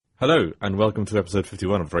Hello, and welcome to episode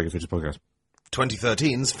 51 of the Regular Features Podcast.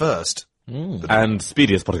 2013's first. And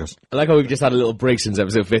speediest podcast. I like how we've just had a little break since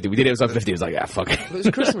episode 50. We did episode 50, it was like, yeah, fuck it. It was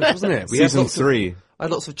Christmas, wasn't it? Season 3. I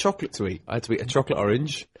had lots of chocolate to eat. I had to eat a chocolate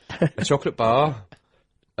orange, a chocolate bar.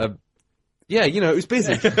 Yeah, you know, it was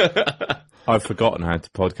busy. I've forgotten how to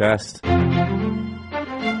podcast.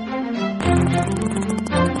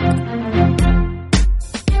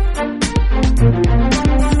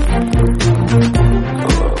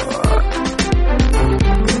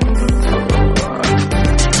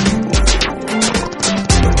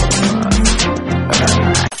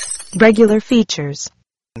 Regular features.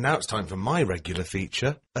 Now it's time for my regular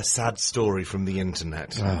feature, a sad story from the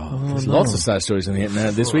internet. There's lots of sad stories on the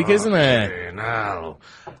internet this week, isn't there? Now,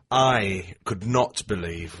 I could not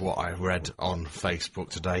believe what I read on Facebook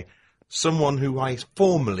today. Someone who I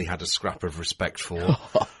formerly had a scrap of respect for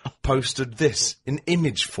posted this in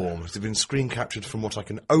image form. It's been screen captured from what I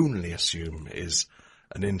can only assume is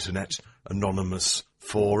an internet anonymous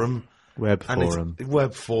forum. Web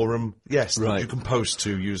forum, yes, Right. that you can post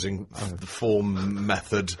to using the form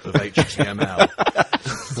method of HTML.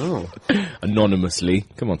 Anonymously.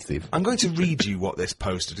 Come on, Steve. I'm going to read you what this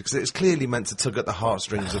posted, because it's clearly meant to tug at the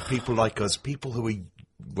heartstrings of people like us, people who are,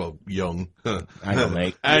 well, young. Hang on,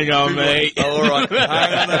 mate. Hang on, mate. All right,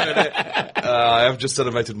 hang on a minute. I have just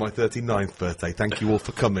celebrated my 39th birthday. Thank you all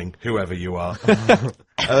for coming, whoever you are.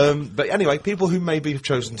 But anyway, people who maybe have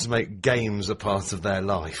chosen to make games a part of their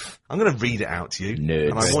life. I'm going to read it out to you,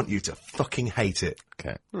 Nerds. and I want you to fucking hate it.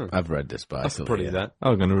 Okay. I've read this, but I still Probably yeah. that.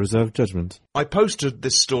 I'm going to reserve judgment. I posted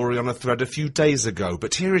this story on a thread a few days ago,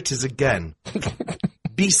 but here it is again.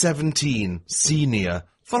 B17, senior,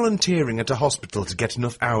 volunteering at a hospital to get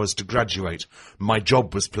enough hours to graduate. My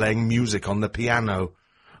job was playing music on the piano.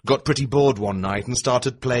 Got pretty bored one night and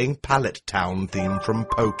started playing Pallet Town theme from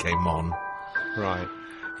Pokemon. Right.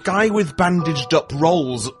 Guy with bandaged up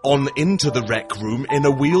rolls on into the rec room in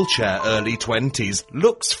a wheelchair, early 20s.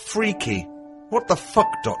 Looks freaky. What the fuck,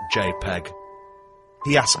 .jpeg?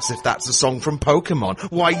 He asks if that's a song from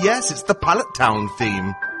Pokemon. Why, yes, it's the Pallet Town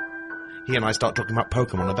theme. He and I start talking about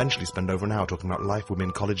Pokemon, eventually spend over an hour talking about life,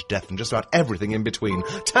 women, college, death, and just about everything in between.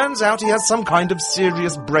 Turns out he has some kind of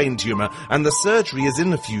serious brain tumour, and the surgery is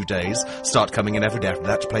in a few days. Start coming in every day after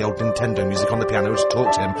that to play old Nintendo music on the piano to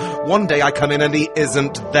talk to him. One day I come in and he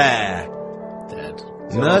isn't there. Dead.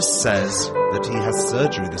 Nurse says that he has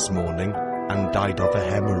surgery this morning and died of a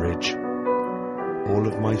hemorrhage. All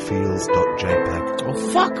of my feels.jpg.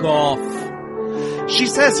 Oh, fuck off. She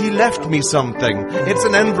says he left me something. It's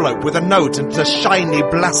an envelope with a note and a shiny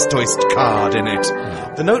Blastoise card in it.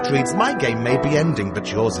 The note reads, my game may be ending, but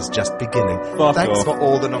yours is just beginning. Fuck Thanks off. for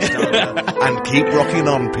all the nostalgia. And keep rocking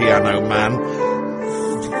on, piano man.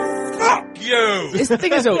 Fuck you! The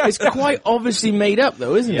thing is, though, it's quite obviously made up,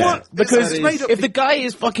 though, isn't it? What? Because It's made up. if the guy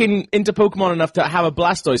is fucking into Pokemon enough to have a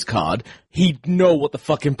Blastoise card, he'd know what the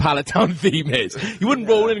fucking Pallet Town theme is. You wouldn't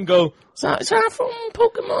roll in and go, is that from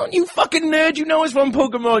Pokemon? You fucking nerd, you know it's from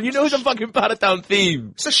Pokemon. You know it's a fucking Pallet Town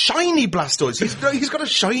theme. It's a shiny Blastoise. He's got a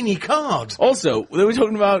shiny card. Also, they were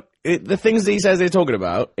talking about the things that he says they're talking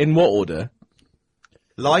about. In what order?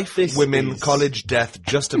 Life, This women, is- college, death,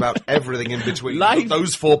 just about everything in between. Life-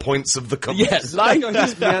 Those 4 points of the compass. Yes, life.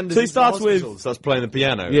 So he starts with... Starts playing the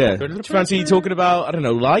piano. Yeah. Do you fancy talking about, I don't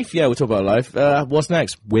know, life? Yeah, we'll talk about life. What's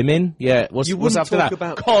next? Women? Yeah. What's You what's wouldn't after talk that?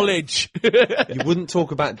 about- College. You wouldn't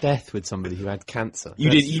talk about death with somebody who had cancer. He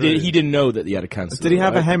didn't know that he had a cancer. Did he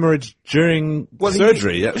have a right? hemorrhage during Well,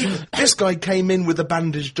 surgery? Yeah. This guy came in with the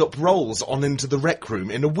bandaged up rolls on into the rec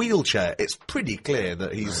room in a wheelchair. It's pretty clear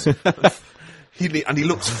that he's... he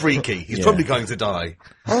looks freaky. He's probably going to die.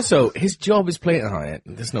 Also, his job is playing... Oh, yeah,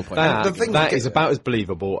 there's no point. The thing That that is about as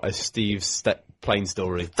believable as Steve's plain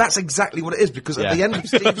story. That's exactly what it is, because at Yeah. the end of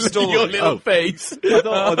Steve's story... Your little face. I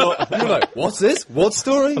thought you were like, what's this? What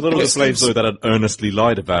story? I thought it was a slave story that I'd earnestly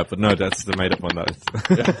lied about, but no, that's the made-up one.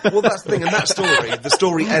 Well, that's the thing. In that story, the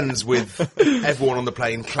story ends with everyone on the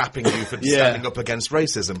plane clapping you for standing up against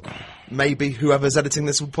racism. Maybe whoever's editing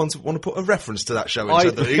this would want to put a reference to that show in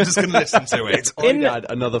so that you just can listen to it. I had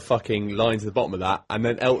another fucking line to the bottom of that, and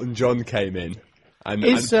then Elton John came in and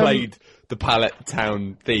played the Pallet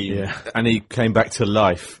Town theme. Yeah. And he came back to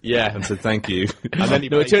life. Yeah. And said thank you. And then he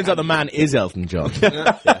No, it played- turns out the man is Elton John.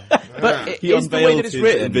 But He it's the way that unveiled it's his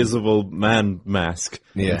written. invisible man mask.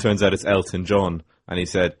 Yeah. And it turns out it's Elton John. And he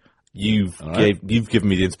said, you've given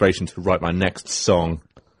me the inspiration to write my next song.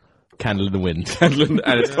 Candle in the Wind. And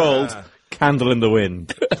it's called Candle in the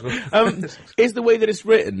Wind. Is the way that it's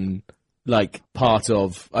written like part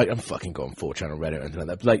of? I'm fucking going 4chan or Reddit or anything like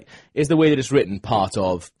that. But, like, is the way that it's written part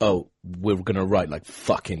of? Oh, we're gonna write like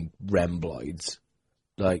fucking Rembloids.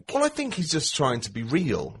 Like, Well, I think he's just trying to be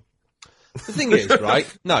real. The thing is, right?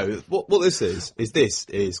 No, what this is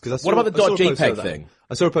because what about the .jpeg thing?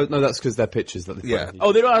 I saw a post. No, that's because they're pictures that they Yeah.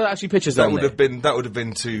 Oh, there are actually pictures That on would there. have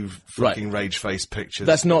been two fucking rage-faced pictures.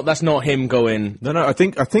 That's not him going No, I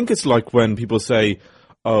think it's like when people say,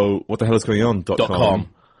 "Oh, what the hell is going on?" .com.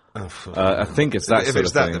 I think it's that if sort it's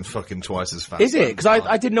of that, thing. then fucking twice as fast. Is it? Because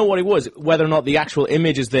I didn't know what it was, whether or not the actual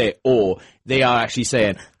image is there, or they are actually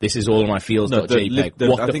saying, this is all of my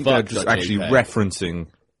feels.jpg. I think they're just actually referencing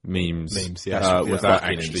memes. Memes, yeah. Without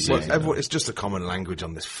Fucking actually insane. using them. It's just a common language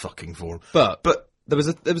on this fucking forum. But there was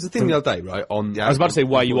a thing the other day, right? On I was about to say,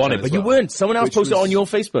 why are you on it? But you weren't. Someone else Which posted it was- on your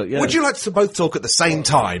Facebook. Yeah. Would you like to both talk at the same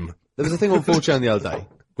time? There was a thing on 4chan the other day,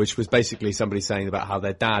 which was basically somebody saying about how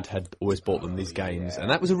their dad had always bought them these games, and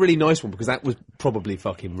that was a really nice one because that was probably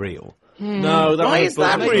fucking real. No, Why is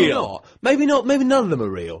that Maybe real? not. Maybe not. Maybe none of them are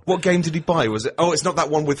real. What game did he buy? Was it? Oh, it's not that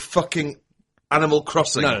one with fucking Animal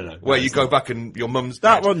Crossing. No. Where you go back and your mum's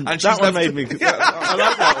That dead, one, and she's that one left- made me. I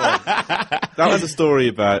like that one. That was a story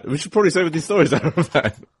about. We should probably say what these stories are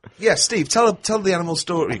about. Yeah, Steve, tell the animal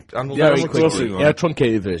story. Animal Very Crossing quickly. story. one. Yeah, a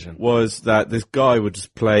truncated version. Was that this guy would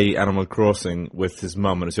just play Animal Crossing with his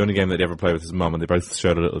mum, and it's the only game that he ever played with his mum, and they both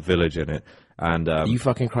showed a little village in it. And Are you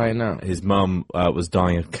fucking crying now? his mum was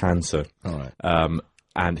dying of cancer. All right.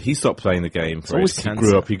 And he stopped playing the game. For always he cancer.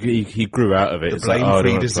 grew up. He grew out of it. It's like, blame-free I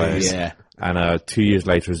don't wanna play disease. it. Yeah. And 2 years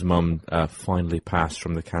later, his mum finally passed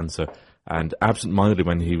from the cancer. And absent-mindedly,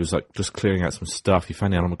 when he was like just clearing out some stuff, he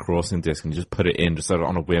found the Animal Crossing disc and he just put it in, just sort of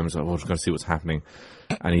on a whim. He's like, "Oh, I'm just going to see what's happening."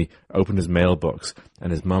 And he opened his mailbox,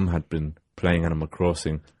 and his mum had been playing Animal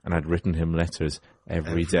Crossing and had written him letters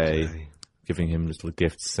every day, giving him little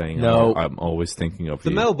gifts, saying, No. "Oh, I'm always thinking of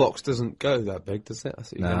The you." mailbox doesn't go that big, does it?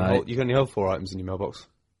 You No. can only hold 4 items in your mailbox.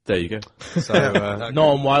 There you go. So Not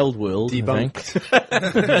on Wild World. debunked.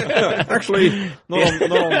 Actually,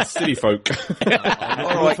 not on City Folk.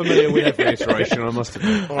 I'm not familiar with every iteration. I must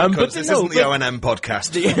admit. But this isn't the O&M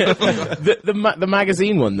podcast. The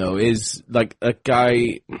magazine one though is like a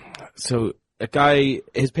guy. So a guy,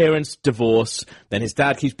 his parents divorce, then his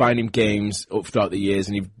dad keeps buying him games up throughout the years,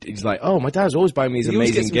 and he's like, "Oh, my dad's always buying me these He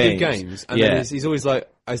always amazing gets some games." good games, and then he's always like,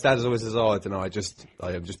 his dad is always says, "Oh, I don't know, I've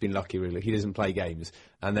just been lucky, really." He doesn't play games,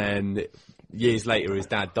 and then years later, his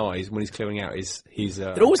dad dies. When he's clearing out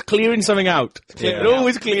They're always clearing something out. They're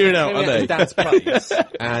always clearing out, aren't his they? dad's place,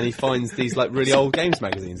 and he finds these like really old games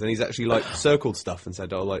magazines, and he's actually like circled stuff and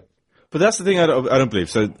said, "Oh, like." But that's the thing I don't believe.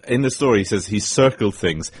 So in the story, he says he circled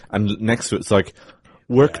things, and next to it's like,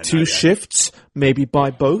 work 2 shifts, maybe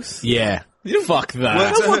buy both. Yeah. Fuck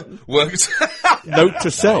that. Worked. Note to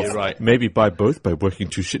self, you're right. maybe buy both by working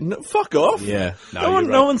 2 shifts. No, fuck off. Yeah.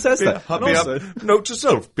 No one says that. And also- Note to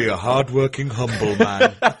self: be a hard-working, humble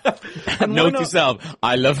man. Note to self,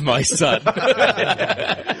 I love my son.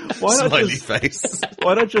 why not Smiley just, face.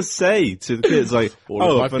 why not just say to the kids like, my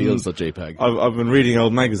I've been- feels.jpg. I've been reading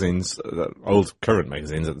old magazines, old current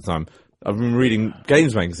magazines at the time. I've been reading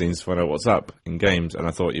games magazines to find out what's up in games, and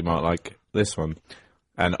I thought you might like this one.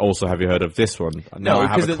 And also, have you heard of this one? Now I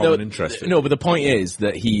have a common interest. No, but the point is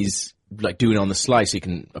that he's like doing it on the sly so he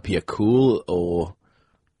can appear cool, or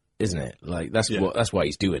isn't it? Like that's why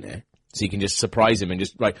he's doing it. So you can just surprise him and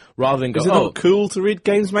just like rather than go, Is it not cool to read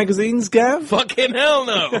games magazines, Gav? fucking hell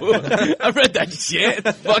no! I've read that shit.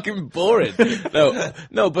 It's fucking boring.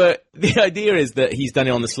 No, but the idea is that he's done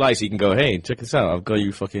it on the sly, so you can go, hey, check this out. I've got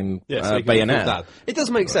you fucking So you can bayonet. afford that. It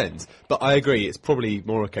does make sense, but I agree. It's probably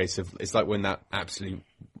more a case of it's like when that absolute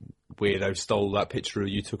weirdo stole that picture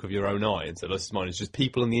you took of your own eye and said, "This is mine." It's just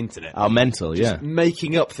people on the internet Our mental, yeah.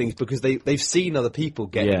 making up things because they've seen other people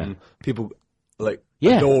getting people like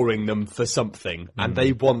Yeah. adoring them for something, and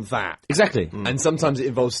they want that. Exactly. And sometimes it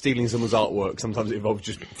involves stealing someone's artwork. Sometimes it involves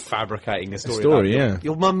just fabricating a story. story, about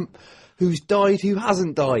your mum who's died, who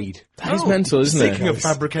hasn't died. That is mental, isn't it? Speaking of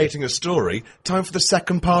fabricating a story, time for the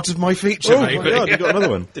second part of my feature, Oh my maybe. god, you got another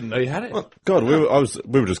one. Didn't know you had it. God, we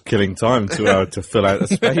were just killing time to fill out the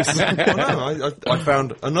space. Well, no, I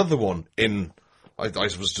found another one in... I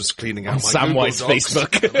was just cleaning out my Sam Google White's Docs.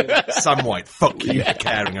 Facebook. Sam White, fuck you for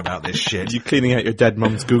caring about this shit. You cleaning out your dead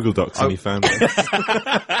mum's Google Docs and you found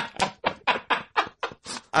it.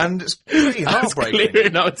 And it's pretty heartbreaking.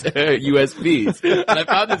 Clearing out her USBs. And I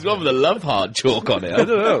found this one with a love heart chalk on it. I don't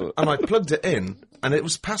know. And I plugged it in, and it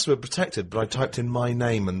was password protected, but I typed in my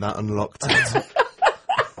name, and that unlocked it.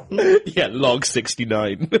 Yeah, log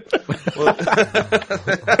 69.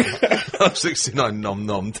 69 nom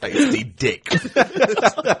nom tasty dick.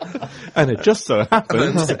 And it just so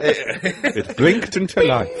happens it blinked into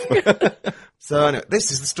life. So anyway,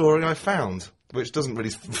 this is the story I found. which doesn't really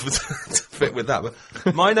fit with that.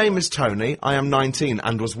 But my name is Tony. I am 19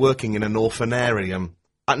 and was working in an orphanarium.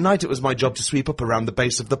 At night, it was my job to sweep up around the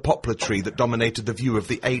base of the poplar tree that dominated the view of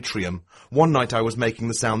the atrium. One night, I was making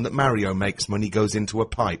the sound that Mario makes when he goes into a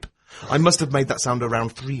pipe. I must have made that sound around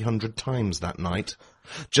 300 times that night.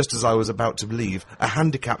 Just as I was about to leave, a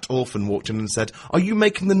handicapped orphan walked in and said, "Are you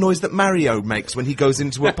making the noise that Mario makes when he goes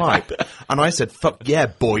into a pipe?" And I said, "Fuck yeah,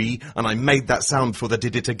 boy," and I made that sound before they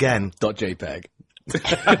did it again. .jpeg.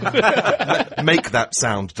 Make that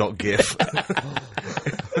sound. .gif.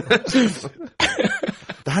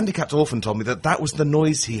 The handicapped orphan told me that was the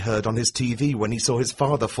noise he heard on his TV when he saw his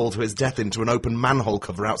father fall to his death into an open manhole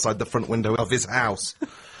cover outside the front window of his house.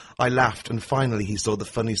 I laughed, and finally he saw the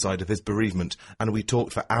funny side of his bereavement, and we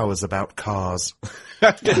talked for hours about cars.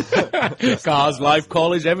 Cars, life,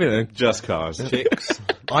 college, everything. Just cars. Chicks.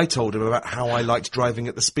 I told him about how I liked driving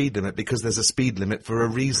at the speed limit because there's a speed limit for a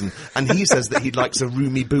reason, and he says that he likes a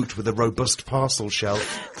roomy boot with a robust parcel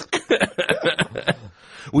shelf.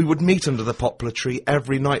 We would meet under the poplar tree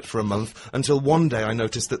every night for a month, until one day I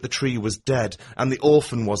noticed that the tree was dead, and the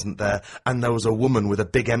orphan wasn't there, and there was a woman with a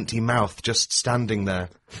big empty mouth just standing there.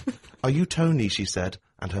 "Are you Tony?" she said,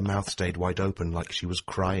 and her mouth stayed wide open like she was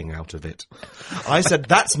crying out of it. I said,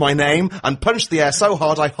 "That's my name," and punched the air so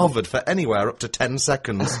hard I hovered for anywhere up to 10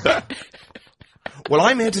 seconds. "Well,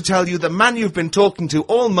 I'm here to tell you the man you've been talking to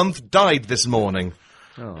all month died this morning."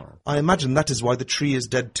 Oh. "I imagine that is why the tree is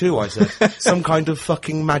dead too," I said. "Some kind of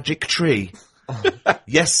fucking magic tree."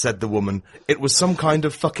 "Yes," said the woman. "It was some kind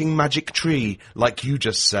of fucking magic tree, like you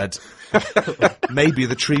just said." "Maybe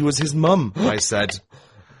the tree was his mum," I said.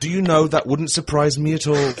 "Do you know, that wouldn't surprise me at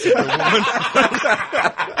all," said the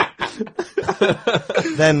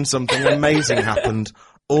woman. Then something amazing happened.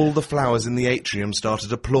 All the flowers in the atrium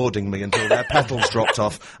started applauding me until their petals dropped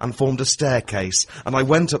off and formed a staircase. And I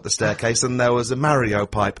went up the staircase and there was a Mario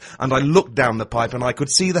pipe. And I looked down the pipe and I could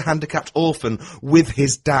see the handicapped orphan with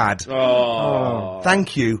his dad. Oh.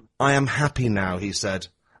 "Thank you. I am happy now," he said.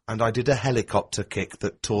 And I did a helicopter kick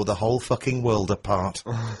that tore the whole fucking world apart.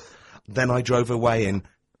 Then I drove away in,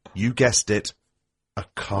 you guessed it, a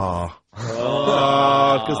car.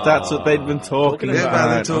 Oh, because that's what they'd been talking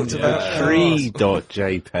about. They talked about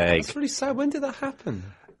tree.jpg. That's really sad. When did that happen?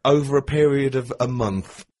 Over a period of a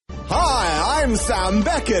month. Hi, I'm Sam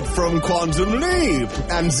Beckett from Quantum Leap,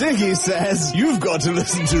 and Ziggy says you've got to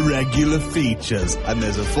listen to regular features, and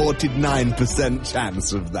there's a 49%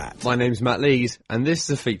 chance of that. My name's Matt Lees, and this is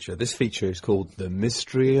a feature. This feature is called The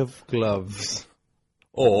Mystery of Gloves.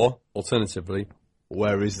 Or, alternatively,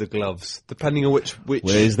 Where is the Gloves? Depending on which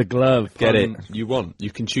Where's the glove? Get it. pun you want. You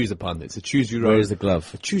can choose a pun. It's a choose your Where own. is the glove?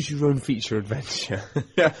 A choose your own feature adventure.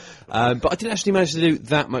 But I didn't actually manage to do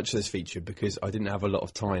that much of this feature because I didn't have a lot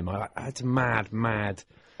of time. I had a mad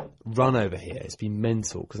run over here. It's been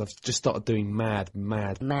mental because I've just started doing mad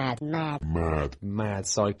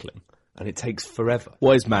cycling. And it takes forever.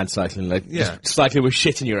 What is mad cycling like? Yeah. Just cycling with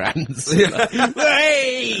shit in your hands.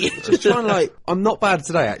 Hey! Just trying to I'm not bad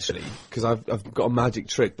today actually, because I've got a magic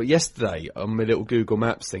trick. But yesterday on my little Google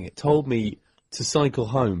Maps thing, it told me to cycle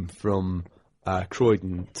home from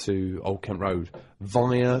Croydon to Old Kent Road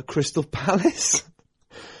via Crystal Palace.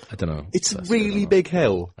 I don't know. It's a really big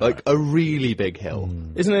hill, like a really big hill.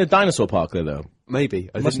 Isn't it a dinosaur park there, though? Maybe.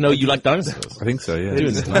 I Must didn't know you like dinosaurs. I think so, yeah.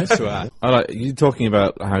 Doing this nice to I like you talking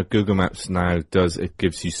about how Google Maps now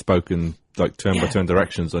gives you spoken turn-by-turn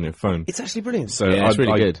directions on your phone. It's actually brilliant. So Yeah, it's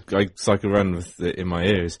really good. I cycle around with it in my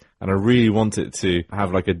ears, and I really want it to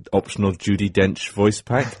have like an optional Judi Dench voice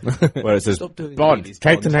pack where it says, "Bond,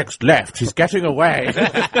 take the next left. He's getting away."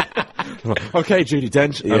 Okay, Judi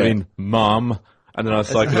Dench. Yeah. I mean, Mom. And then I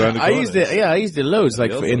cycle around the corner. I used it loads,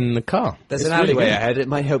 like in the car. There's It's an really alleyway good. ahead. It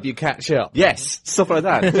might help you catch up. Yes, stuff like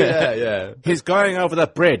that. Yeah. He's going over the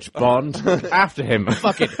bridge, Bond. After him.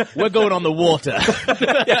 Fuck it, we're going on the water.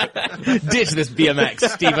 Ditch this BMX,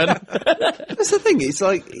 Stephen. That's the thing. It's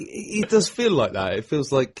like it does feel like that. It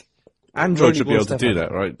feels like Android should be able One to step do ahead.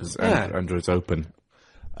 that, right? Because Yeah. Android's open.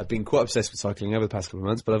 I've been quite obsessed with cycling over the past couple of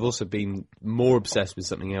months, but I've also been more obsessed with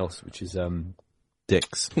something else, which is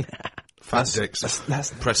Dicks. Fat dicks.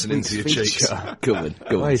 that's pressing into your feature. cheeks. Go on.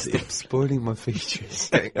 Why stop spoiling my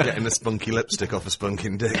features? Getting a spunky lipstick off a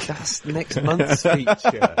spunking dick. That's next month's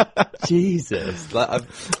feature. Jesus, I've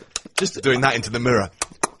just Doing that into the mirror.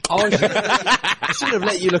 I shouldn't have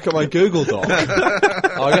let you look at my Google Doc.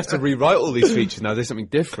 I have to rewrite all these features now. There's something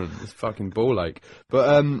different. It's fucking ball ache.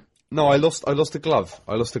 But no, I lost a glove.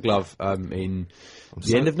 I lost a glove in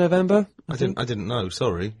the end of November. I didn't know,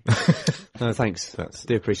 sorry. No, thanks.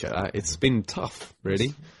 Do appreciate that. It's been tough,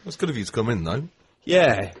 really. It's good of you to come in, though.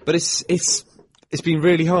 Yeah, but it's It's been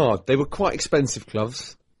really hard. They were quite expensive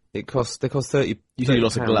gloves. They cost 30. You said you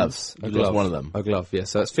lost a pounds. glove. You lost one of them. A glove, yeah.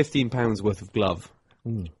 So that's £15 worth of glove.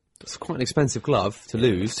 It's quite an expensive glove to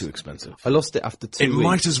lose. Too expensive. I lost it after 2 It weeks.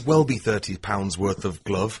 might as well be £30 worth of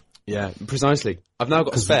glove. Yeah, precisely. I've now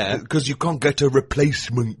got a spare. Because you can't get a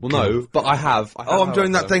replacement. Well, no, but I have. Oh, I'm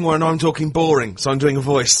doing that thing where I know I'm talking boring, so I'm doing a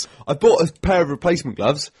voice. I bought a pair of replacement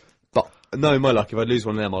gloves, but no, my luck, if I lose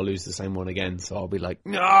one of them, I'll lose the same one again. So I'll be like,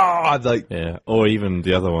 no, I'd like, Yeah, or even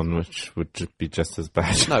the other one, which would be just as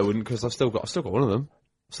bad. no, I wouldn't, because I've still got one of them.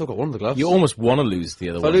 I've still got one of the gloves. You almost want to lose the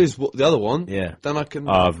other if one. I lose the other one, Yeah. then I can.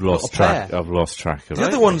 I've lost got a pair. track. I've lost track of The it.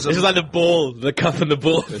 other ones This is like the ball, the cup and the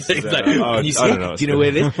ball. It's like, I can you see don't it? know. Do you know where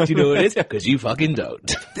it is? Do you know where it is? Because you fucking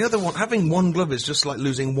don't. The other one, having one glove is just like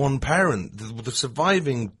losing one parent. The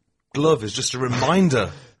surviving glove is just a reminder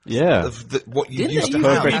Yeah. of what you Didn't used they to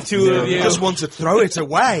have. used to be two of You you? just want to throw it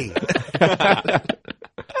away.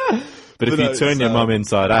 But if no, you turn it's, your mum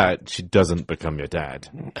inside out, she doesn't become your dad.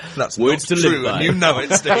 That's Words not to live true, by. and you know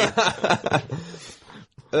it, Steve.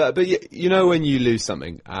 But you know when you lose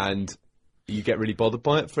something and you get really bothered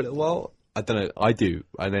by it for a little while? I don't know, I do.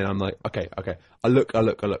 And then I'm like, okay. I look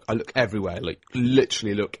everywhere, like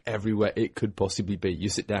literally look everywhere it could possibly be. You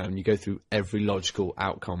sit down, you go through every logical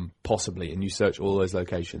outcome possibly, and you search all those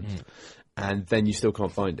locations. And then you still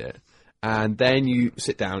can't find it. And then you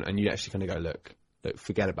sit down and you actually kind of go, look,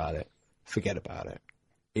 forget about it.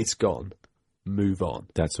 It's gone. Move on.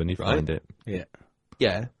 That's when you Right? find it. Yeah.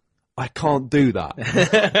 Yeah. I can't do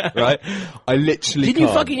that. Right? I literally Did can't.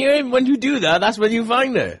 you fucking hear him? When you do that, that's when you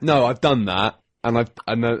find her. No, I've done that, and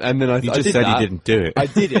then I You I just did said that. you didn't do it. I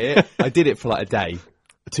did it. I did it for like a day,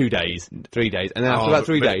 2 days, 3 days, and then after about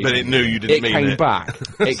 3 days, But it knew you didn't it mean came it. back.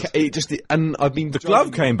 It just, and I've been. The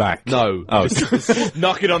glove came back. No. Oh,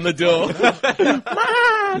 Knocking on the door.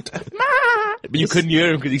 But you couldn't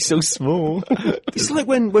hear him because he's so small. It's like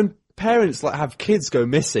when parents like have kids go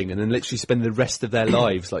missing and then literally spend the rest of their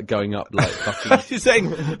lives like going up like fucking. you're saying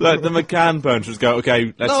like the McCann parents just go,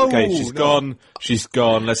 okay, No, she's no.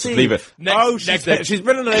 gone, let's just leave it. She's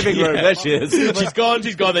been in the living room. There she is. She's gone,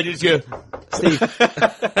 then you just go, Steve,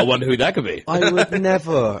 I wonder who that could be. I would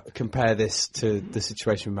never compare this to the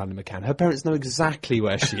situation with Madeleine McCann. Her parents know exactly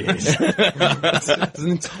where she is. It's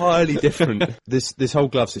entirely different. This whole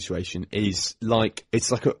glove situation is like, it's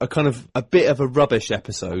like a kind of a bit of a rubbish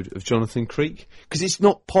episode of Jonathan Creek, because it's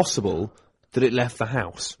not possible that it left the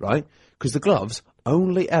house, right? Because the gloves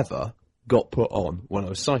only ever got put on when I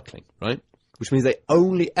was cycling, right? Which means they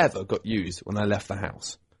only ever got used when I left the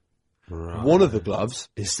house. One of the gloves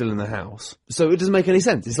is still in the house. So it doesn't make any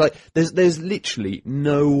sense. It's like, there's literally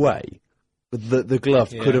no way that the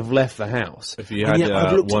glove could have left the house. If you And had yet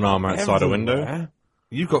I've looked one arm outside a window. everywhere.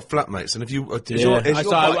 You've got flatmates, and if you...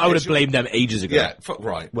 I would have blamed them ages ago. Yeah,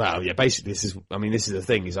 right. Well, yeah, basically this is the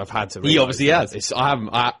thing, is I've had to He realise obviously that has.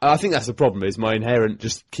 I think that's the problem, is my inherent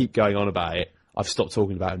just keep going on about it. I've stopped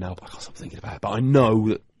talking about it now, but I can't stop thinking about it. But I know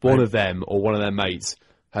that one of them or one of their mates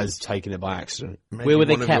has taken it by accident. Where were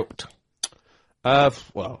they one of your- kept?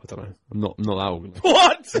 Well, I don't know. I'm not that organised.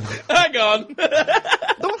 What? Hang on.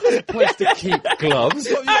 Place to keep gloves.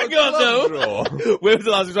 Hang on, though. Where was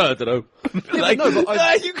the last time? I don't know. Like, no, but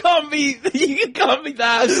I- you can't be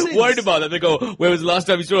that worried about it. They go, where was the last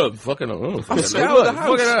time you saw it? Fucking hell. Scour the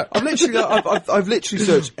house. I've literally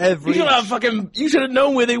searched every. You should have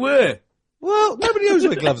known where they were. Well, nobody knows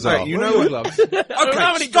where gloves are. Right, you Where know are what- my gloves? how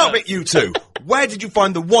Okay, many stop gloves? it, you two. Where did you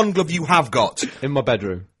find the one glove you have got? In my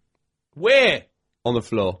bedroom, Where? on the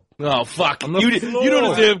floor. Oh, fuck. the You floor.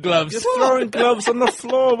 don't deserve gloves. You're throwing gloves on the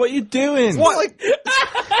floor. What are you doing? What?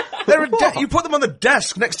 You put them on the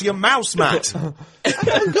desk next to your mouse mat.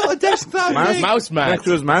 I've got a desk that Mouse mat. Next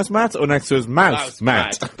to his mouse mat or next to his mouse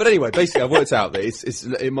mat? But anyway, basically, I've worked out that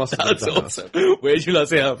it must have That's been the house. awesome. Where'd you last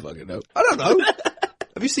say? I fucking know. I don't know.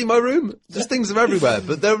 Have you seen my room? Just things are everywhere,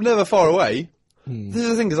 but they're never far away. This is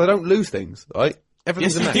the thing, is I don't lose things, right?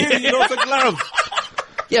 Everything's a mess. You lost a glove.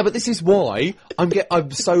 Yeah, but this is why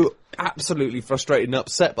I'm so absolutely frustrated and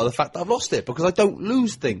upset by the fact that I've lost it, because I don't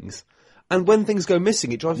lose things. And when things go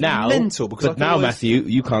missing, it drives me mental. Because I but can now, always- Matthew,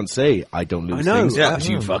 you can't say I don't lose I know. things. Yeah. because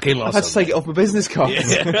you fucking I've lost had to take it off my business card.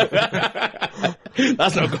 That's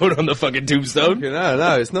not going on the fucking tombstone.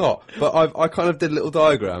 No, it's not. But I kind of did a little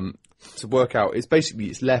diagram to work out. It's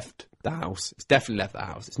left the house. It's definitely left the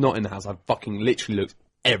house. It's not in the house. I've fucking literally looked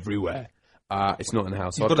everywhere. It's not in the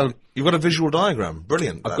house. So You've got a visual diagram.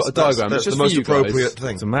 Brilliant. I've got a diagram. That's It's just the most for you guys. appropriate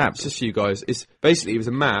thing. It's a map. It's just for you guys. It's basically, it was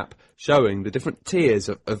a map showing the different tiers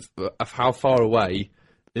of how far away.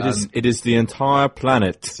 It is the entire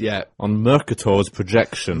planet Yeah, on Mercator's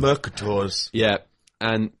projection. Mercator's. yeah.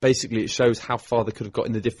 and basically it shows how far they could have got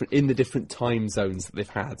in the different time zones that they've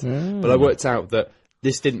had. But I worked out that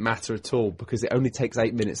this didn't matter at all because it only takes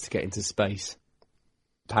 8 minutes to get into space.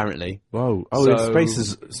 Apparently. Whoa. Oh, So-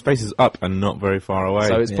 space is up and not very far away.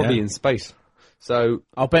 So it's probably Yeah. in space. So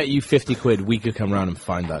I'll bet you 50 quid we could come round and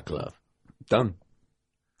find that glove. done.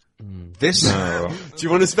 This Do you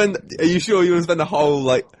want to spend? Are you sure you want to spend the whole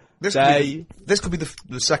this day? could be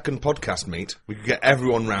the second podcast meet. We could get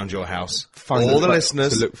everyone round your house, Find all the to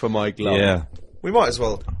listeners. look for my glove? yeah. We might as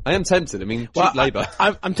well. I am tempted. I mean, cheap labour.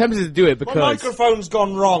 I'm tempted to do it My because microphone's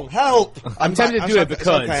gone wrong. Help! I'm tempted to do it It's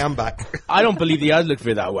because- okay, I'm back. I don't believe he has looked for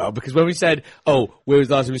it that well. Because when we said, "Oh, where was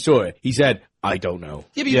the last time we saw it?" he said, "I don't know."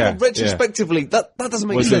 Yeah, but Yeah, retrospectively, that doesn't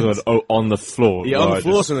make What's sense. it called? Oh, on the floor. Yeah, on Oh, the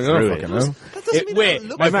floor or just something. I threw don't it. fucking know. That doesn't mean Wait, that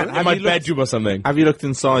looks my, different. in my Have you looked- bedroom or something. Have you looked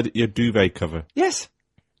inside your duvet cover? Yes,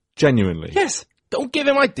 Genuinely? yes. Don't give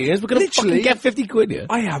him ideas. We're gonna Literally. fucking get 50 quid here.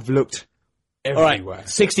 I have looked All right, everywhere.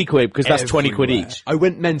 60 quid because that's 20 quid Everywhere. each. I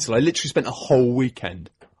went mental. I literally spent a whole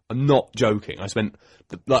weekend. I'm not joking. I spent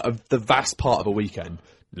the vast part of a weekend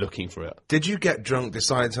looking for it. Did you get drunk,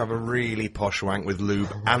 decide to have a really posh wank with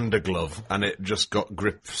lube and a glove, and it just got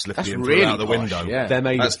grip slippy That's and really flew out the posh, window? yeah. They're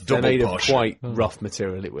made, That's they're double made of posh. quite rough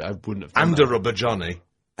material. I wouldn't have done And that. a rubber Johnny.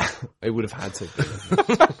 It would have had to.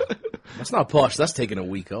 That's not posh. That's taking a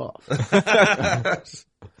week off.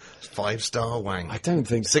 5-star wank. I don't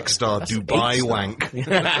think so. 6-star Dubai 8-star. wank.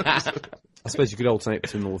 I suppose you could alternate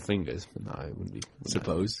between all the fingers, but no, it wouldn't be.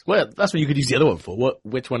 Suppose. Well, that's what you could use the other one for.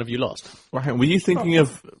 Which one have you lost? Well, hang on, were you thinking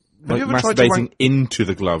of like, you ever tried to masturbating wank- into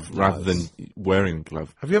the glove rather than wearing the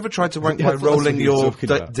glove? Have you ever tried to wank Yeah, by that's what rolling you're your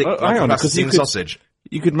talking about. dick Oh, like hang a on, because you Bastin could- sausage?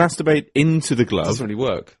 You could masturbate into the It glove doesn't really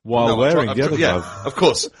work. while No, wearing I've the other yeah, glove. of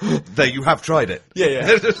course. There, you have tried it.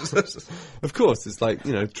 Yeah. Of course, it's like,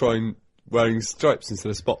 trying wearing stripes instead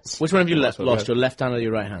of spots. Which one have you That's what lost? we Your left hand or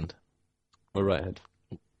your right hand? My right hand.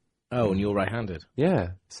 Oh, and you're right-handed.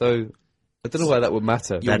 Yeah, so I don't know why that would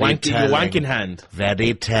matter. Your Very wanking hand.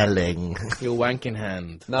 Very telling. Your wanking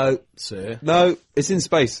hand, No, sir. no, it's in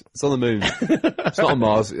space. It's on the moon. It's not on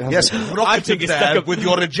Mars. It hasn't- Yes, I rocketed think it's there stuck up- with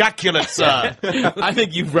your ejaculate, sir. I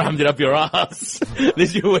think you've rammed it up your ass. This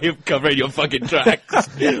is your way of covering your fucking tracks.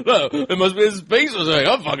 Well, it must be in space or something. I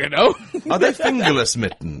don't fucking know. Are they fingerless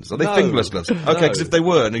mittens? Are they No. fingerless gloves? Okay, No. because if they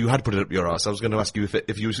were and you had put it up your arse, I was going to ask you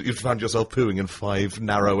if you found yourself pooing in 5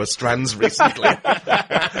 narrower strands recently.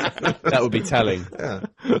 That would be telling.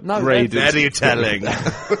 No, Braided. Very telling.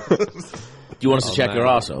 You want us to check man. your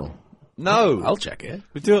arsehole? no. I'll check it.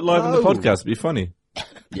 We do it live on the No. podcast. It'd be funny.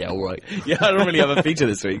 Yeah, all right. Yeah, I don't really have a feature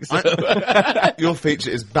this week. So. Your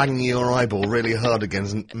feature is banging your eyeball really hard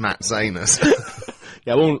against Matt's anus.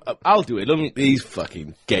 Yeah, I'll do it. Look, these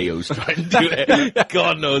fucking gayos trying to do it.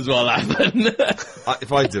 God knows what'll happen.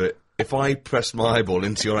 If I do it, if I press my eyeball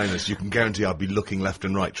into your anus, you can guarantee I'll be looking left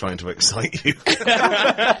and right trying to excite you.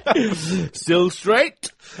 Still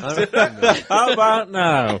straight? How about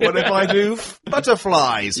now? What if I do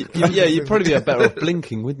butterflies? Yeah, you'd probably be better off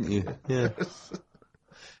blinking, wouldn't you? Yeah.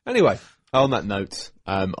 Anyway, on that note,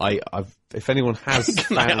 if anyone has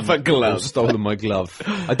I have a found glove? or stolen my glove,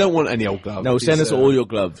 I don't want any old glove. No, send us all your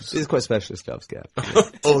gloves. These are quite specialist gloves, yeah.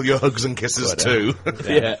 All your hugs and kisses too.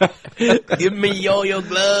 Yeah. Give me all your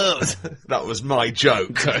gloves. That was my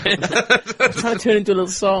joke. I'm trying to turn it into a little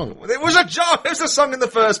song. It was a joke. It was a song in the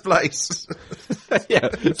first place. Yeah,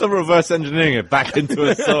 some reverse engineering it back into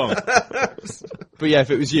a song. But yeah, if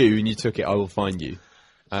it was you and you took it, I will find you.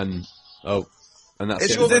 And that's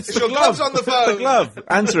It's it. your gloves on the phone. The glove.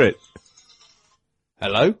 Answer it.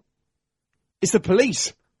 Hello? It's the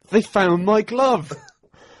police. They found my glove.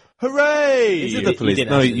 Hooray! Is it the police?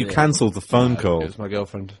 didn't No, answer you it. cancelled the phone It call. was my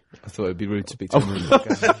girlfriend. I thought it'd be rude to be told.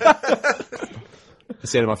 That's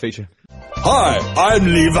the end of my feature. Hi, I'm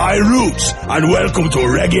Levi Roots, and welcome to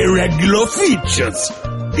Reggae Regular Features.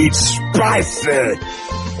 It's spicy.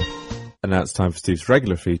 And now it's time for Steve's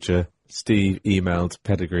regular feature. Steve emailed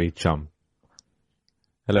Pedigree Chum.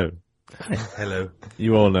 Hello. Hello.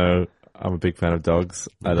 You all know I'm a big fan of dogs.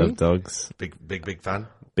 I love dogs. Big fan.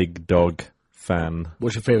 Big dog fan.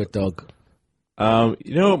 What's your favourite dog?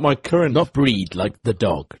 You know what my current... Not breed, like the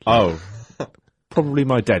dog. Oh. Probably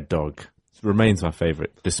my dead dog. Remains my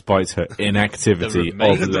favourite, despite her inactivity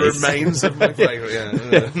of The late. remains of my favourite,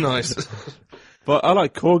 yeah. Nice. But I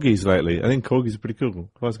like corgis lately. I think corgis are pretty cool.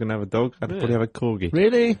 If I was going to have a dog, I'd probably have a corgi.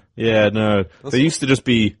 Really? Yeah, no. They used to just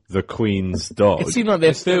be the Queen's dog. It seemed like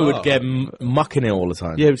their fur would get muck in it all the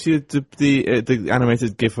time. Yeah, but see the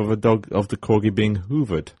animated gif of a dog, of the corgi being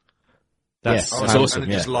hoovered. That's Yes, it's how- awesome.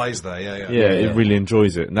 And it just lies there, yeah. Yeah, it really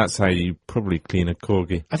enjoys it, and that's how you probably clean a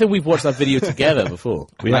corgi. I think we've watched that video together before.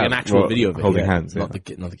 We like have. an actual Well, video of it. holding yeah. hands, yeah. Not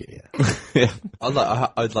the yeah.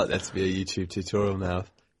 I'd like there to be a YouTube tutorial now.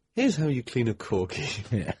 Here's how you clean a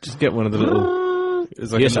corgi. Just get one of the little.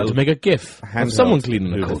 It's like Yes, a I had to little make a GIF of handheld someone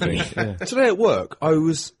cleaning a little corgi. thing. Yeah. Today at work, I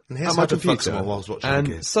was And here's at my how to fuck computer, someone while I was watching and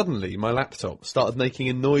a gif. suddenly my laptop started making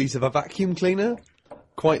a noise of a vacuum cleaner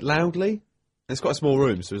quite loudly. And it's quite a small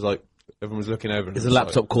room, so it was like everyone was looking over. And There's it a was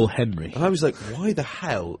laptop called Henry. and I was like, why the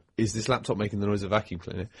hell is this laptop making the noise of a vacuum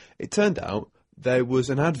cleaner? It turned out there was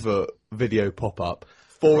an advert video pop up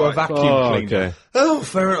for a vacuum Oh, cleaner. okay. Oh,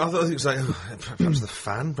 fair enough. I thought it was like, perhaps the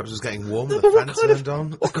fan, perhaps it was getting warm, the But fan what kind turned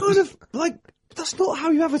on. What kind of, like, that's not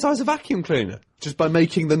how you advertise a vacuum cleaner. Just by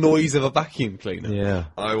making the noise of a vacuum cleaner. Yeah.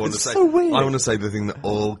 I want to It's say, so weird. I want to say the thing that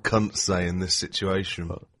all cunts say in this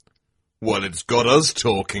situation. Well, it's got us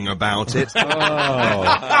talking about it.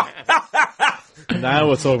 Now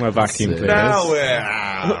we're talking about vacuum cleaners.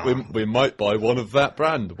 Now we're... we might buy one of that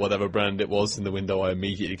brand, whatever brand it was in the window. I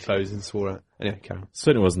immediately closed and swore at. Anyway, Karen.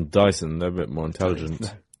 Certainly wasn't Dyson. They're a bit more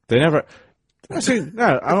intelligent. They never. Actually,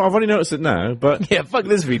 no. I've only noticed it now. But Yeah, fuck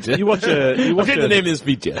this feature. you watch a you I'll watch get the name a, of this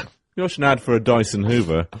feature. you watch an ad for a Dyson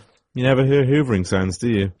Hoover. You never hear hoovering sounds, do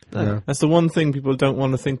you? No. That's the one thing people don't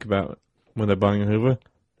want to think about when they're buying a Hoover.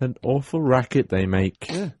 An awful racket they make.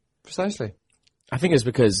 Yeah, precisely. I think it's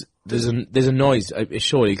because there's a noise. It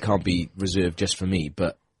surely can't be reserved just for me.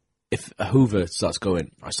 But if a Hoover starts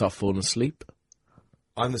going, I start falling asleep.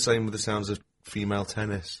 I'm the same with the sounds of female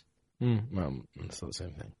tennis. Well, it's not the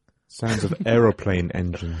same thing. Sounds of aeroplane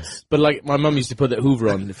engines. But like my mum used to put that Hoover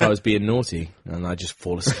on if I was being naughty, and I just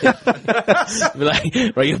fall asleep. Be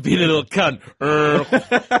like, right, you'll be a little cunt.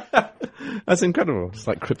 That's incredible. It's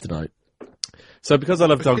like kryptonite. So because I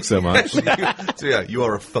love dogs so much, So yeah, you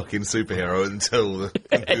are a fucking superhero until the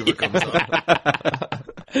Hoover comes up.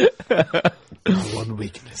 One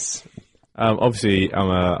weakness. obviously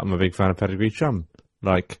I'm a big fan of pedigree chum.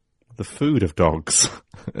 Like the food of dogs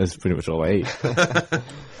is pretty much all I eat.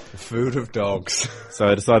 Food of dogs. So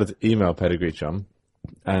I decided to email pedigree chum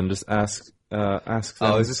and just ask them.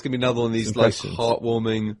 Oh, is this going to be another one of these, some like, questions.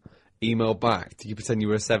 heartwarming email back? Do you pretend you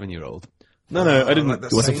were a 7-year-old? No, I didn't. like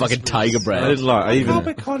that It was a Sainsbury's. fucking tiger I bread. didn't lie. I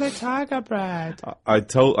even call it tiger bread. I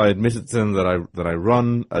admitted to them that I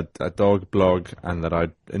run a dog blog and that I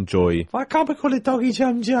enjoy. Why can't we call it Doggy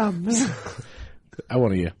Jum Jum? I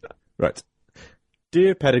want to hear. Right,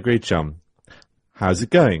 dear pedigree chum, how's it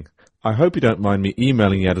going? I hope you don't mind me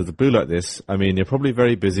emailing you out of the blue like this. I mean, you're probably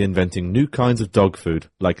very busy inventing new kinds of dog food,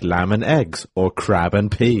 like lamb and eggs, or crab and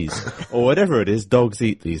peas, or whatever it is dogs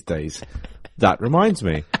eat these days. That reminds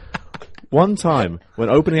me. One time, when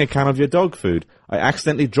opening a can of your dog food, I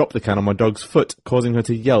accidentally dropped the can on my dog's foot, causing her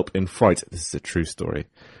to yelp in fright. This is a true story.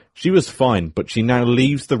 She was fine, but she now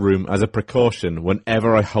leaves the room as a precaution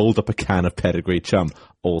whenever I hold up a can of pedigree chum.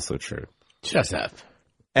 Also true. Shut up.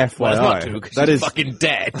 FYI. Well, it's not true because that she's is fucking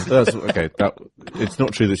dead. That's okay. It's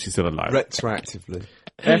not true that she's still alive. Retroactively.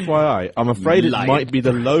 FYI, I'm afraid it Lying might be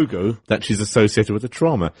the logo that she's associated with the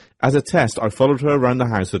trauma. As a test, I followed her around the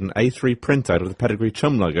house with an A3 printout of the Pedigree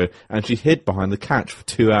Chum logo, and she hid behind the couch for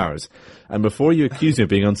 2 hours. And before you accuse me of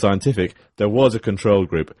being unscientific, there was a control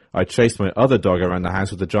group. I chased my other dog around the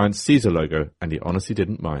house with the giant Caesar logo, and he honestly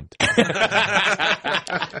didn't mind.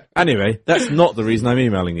 Anyway, that's not the reason I'm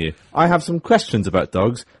emailing you. I have some questions about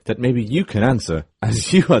dogs that maybe you can answer,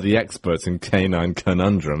 as you are the experts in canine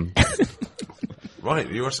conundrum. Right,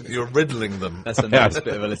 you're riddling them. That's a nice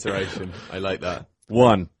bit of alliteration. I like that.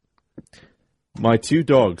 1. My 2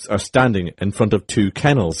 dogs are standing in front of 2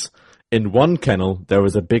 kennels. In one kennel, there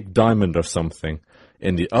is a big diamond or something.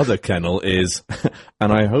 In the other kennel is,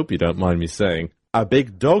 and I hope you don't mind me saying, a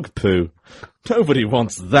big dog poo. Nobody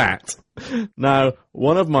wants that. Now,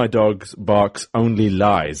 one of my dogs barks only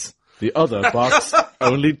lies. The other barks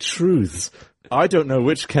only truths. I don't know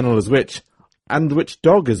which kennel is which, and which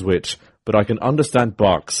dog is which, but I can understand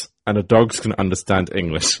barks, and the dogs can understand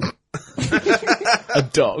English. A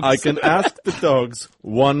dog. I can ask the dogs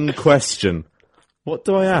one question. What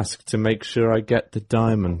do I ask to make sure I get the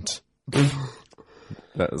diamond?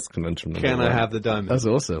 That's conundrum number Can 1. I have the diamond? That's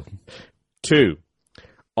awesome. 2.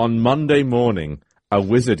 On Monday morning, a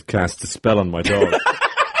wizard cast a spell on my dog.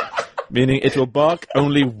 Meaning it will bark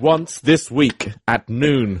only once this week at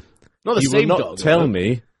noon. Not the He same will not dog. tell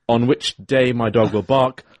me on which day my dog will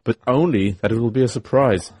bark, but only that it will be a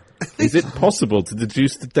surprise. Is it possible to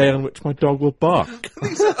deduce the day on which my dog will bark?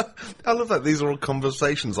 I love that these are all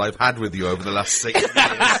conversations I've had with you over the last 6 years.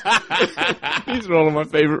 These are all of my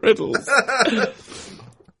favourite riddles.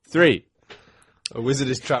 3. A wizard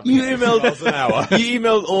is trapped. You emailed miles an hour. You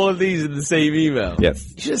emailed all of these in the same email.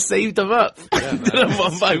 Yes. You should have saved them up. Done them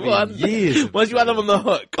one by one. years. Once you had them on the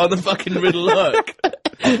hook, on the fucking riddle hook,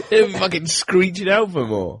 they'd be fucking screeching out for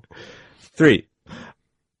more. 3.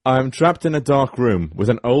 I am trapped in a dark room with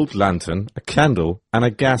an old lantern, a candle, and a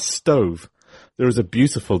gas stove. There is a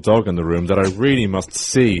beautiful dog in the room that I really must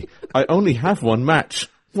see. I only have one match.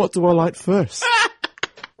 What do I light first?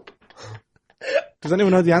 Does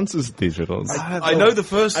anyone know the answers to these riddles? I know the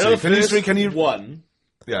first two. Can you? One,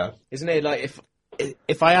 Yeah. isn't it like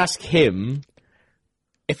if I ask him,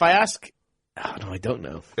 oh no, I don't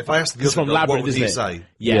know. If I asked the It's other from dog, what Labyrinth, would he isn't say? it?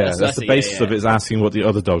 Yeah, that's the basis of it, is asking what the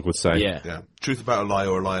other dog would say. Yeah, Yeah. Truth about a lie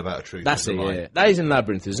or a lie about a truth. that's it. a lie. Yeah, that is in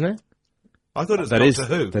Labyrinth, isn't it? I thought it was That Doctor is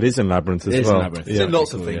Who. that is in Labyrinth as It is in well. Labyrinth. It's Yeah. in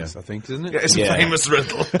lots of Cool, things, I think, isn't it? Yeah, it's Yeah. a famous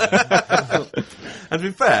riddle. And to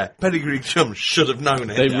be fair, Pedigree Chum should have known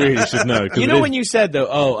it. They really should know. 'cause You it know is- when you said though,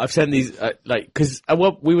 oh, I've sent these, because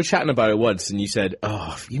we were chatting about it once, and you said, oh,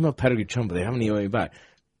 I've emailed Pedigree Chum, but they haven't emailed me back.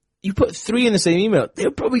 You put 3 in the same email. They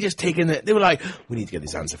were probably just taking it. They were like, we need to get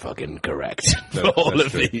this answer fucking correct for all that's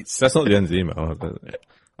of true. these. That's not the end of the email.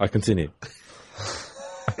 I continue.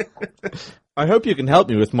 I hope you can help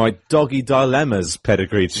me with my doggy dilemmas,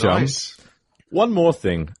 Pedigree Chum. Nice. One more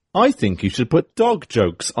thing. I think you should put dog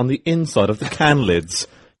jokes on the inside of the can lids.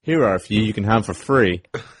 Here are a few you can have for free.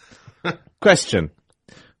 Question.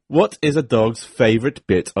 What is a dog's favourite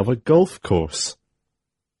bit of a golf course?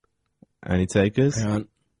 Any takers? Hang on.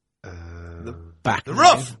 The back. The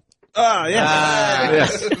rough! Ah,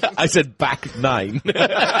 yes. I said back 9.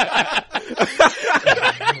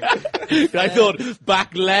 I thought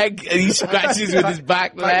back leg, and he scratches with his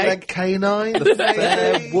back leg. canine. The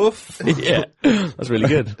fair woof. Yeah, that's really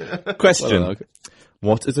good. Question. Well, okay.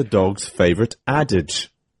 What is a dog's favourite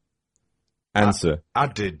adage? Answer.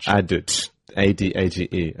 Adage. Adage.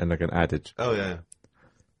 A-D-A-G-E, and like an adage. Oh, yeah.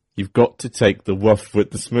 You've got to take the woof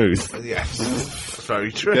with the smooth. Yes.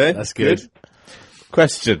 Very true. Okay? That's good.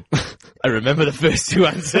 Question. I remember the first 2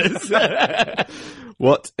 answers.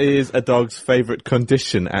 What is a dog's favourite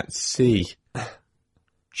condition at sea?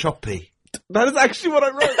 Choppy. That is actually what I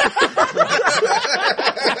wrote.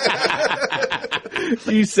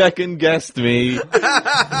 You second guessed me.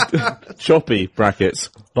 Choppy, brackets,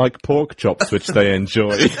 like pork chops, which they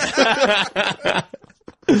enjoy.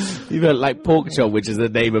 You meant like pork chop, which is the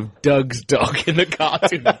name of Doug's dog in the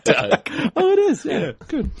cartoon Doug. Oh, it is, yeah.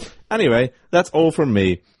 Good. Anyway, that's all from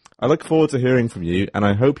me. I look forward to hearing from you, and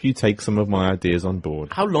I hope you take some of my ideas on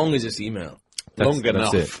board. How long is this email? Long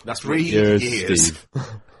enough. That's it. That's 3 Yours, years. Steve.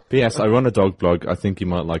 P.S. I run a dog blog. I think you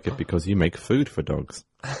might like it because you make food for dogs.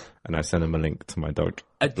 And I send him a link to my dog.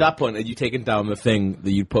 At that point, had you taken down the thing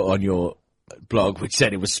that you put on your blog, which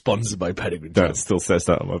said it was sponsored by Pedigree? That still says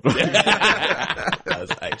that on my blog.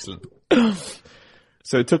 That's excellent.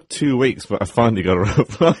 So it took 2 weeks, but I finally got a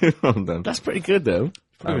reply from them. That's pretty good, though.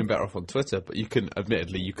 Would have been better off on Twitter, but you couldn't,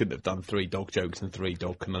 admittedly, you couldn't have done 3 dog jokes and 3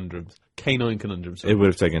 dog conundrums. Canine conundrums. It would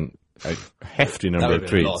have taken a hefty that number would of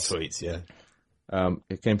have been a lot of tweets. tweets, yeah.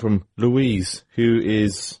 It came from Louise, who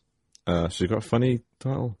is... she got a funny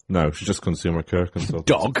title? No, she's just consumer care consultant.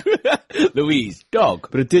 Dog. Louise, dog.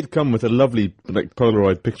 But it did come with a lovely like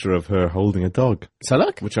Polaroid picture of her holding a dog, So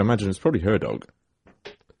look. which I imagine is probably her dog.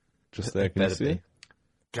 Just there, can you Better see? be.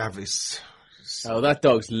 Gavis. Oh, that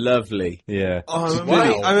dog's lovely. Yeah. Oh,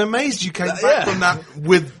 I'm amazed you came back from that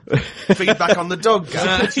with feedback on the dog,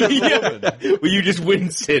 Gav. Were you just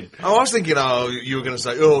wincing? I was thinking, you were going to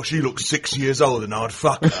say, oh, she looks 6 years old and I'd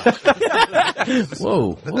fuck her.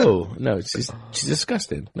 Whoa. No, she's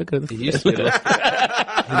disgusting. Look at the He used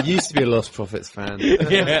to be a Lost Prophets fan.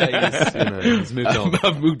 Yeah. He's moved on.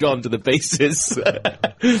 I've moved on to the basis.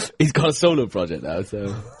 He's got a solo project now,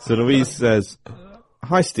 so. So Louise says,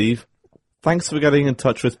 "Hi Steve, thanks for getting in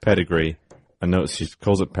touch with Pedigree." I notice she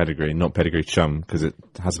calls it Pedigree, not Pedigree Chum, because it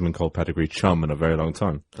hasn't been called Pedigree Chum in a very long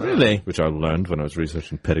time. Really? Which I learned when I was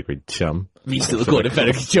researching Pedigree Chum. We still got a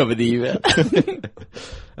better job in the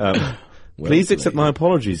email. Please accept my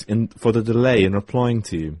apologies for the delay in replying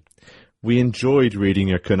to you. We enjoyed reading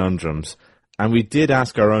your conundrums, and we did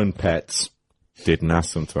ask our own pets. Didn't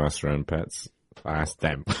ask them to ask their own pets. I asked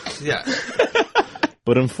them. Yeah.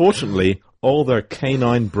 But unfortunately, all their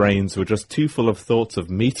canine brains were just too full of thoughts of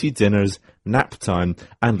meaty dinners, nap time,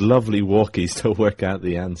 and lovely walkies to work out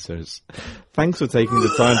the answers. Thanks for taking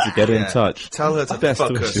the time to get in touch. Tell her to Best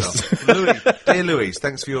fuck wishes. herself. Dear Louise,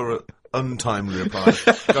 thanks for your untimely reply.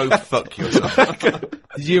 Go fuck yourself.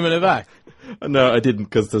 Did you email it back? No, I didn't,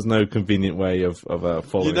 because there's no convenient way of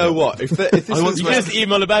following You know up. what? If this was You just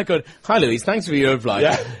email it back on, "Hi Louise, thanks for your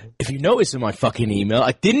reply. If you notice in my fucking email,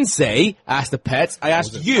 I didn't say ask the pets. I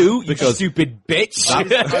asked you stupid bitch.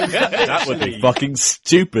 That would be fucking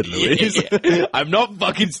stupid, Louise. I'm not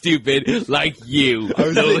fucking stupid like you.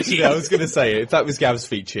 I was going to say, if that was Gav's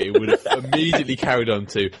feature, it would have immediately carried on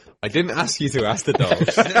to, I didn't ask you to ask the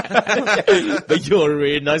dogs. But you're a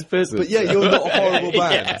really nice person. But yeah, you're not a horrible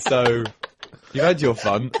man, so you had your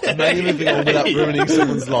fun. Now you're moving on without ruining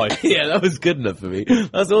someone's life. Yeah, that was good enough for me.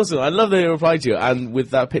 That's awesome. I love that they replied to you, and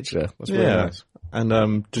with that picture. That's really nice. And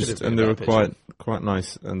they were quite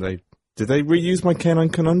nice. And did they reuse my Canine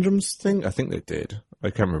Conundrums thing? I think they did.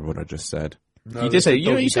 I can't remember what I just said. No, you did say,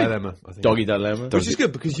 you said dilemma, I think. Doggy dilemma. Which is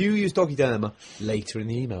good, because you used doggy dilemma later in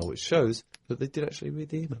the email, which shows that they did actually read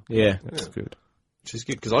the email. Yeah. That's good. Which is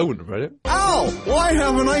good, because I wouldn't have read it. Ow! Why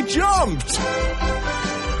haven't I jumped?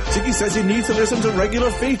 Ziggy says he needs to listen to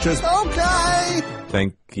regular features. Okay!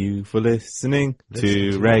 Thank you for listening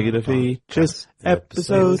to Regular Features,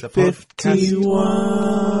 episode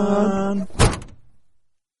 51.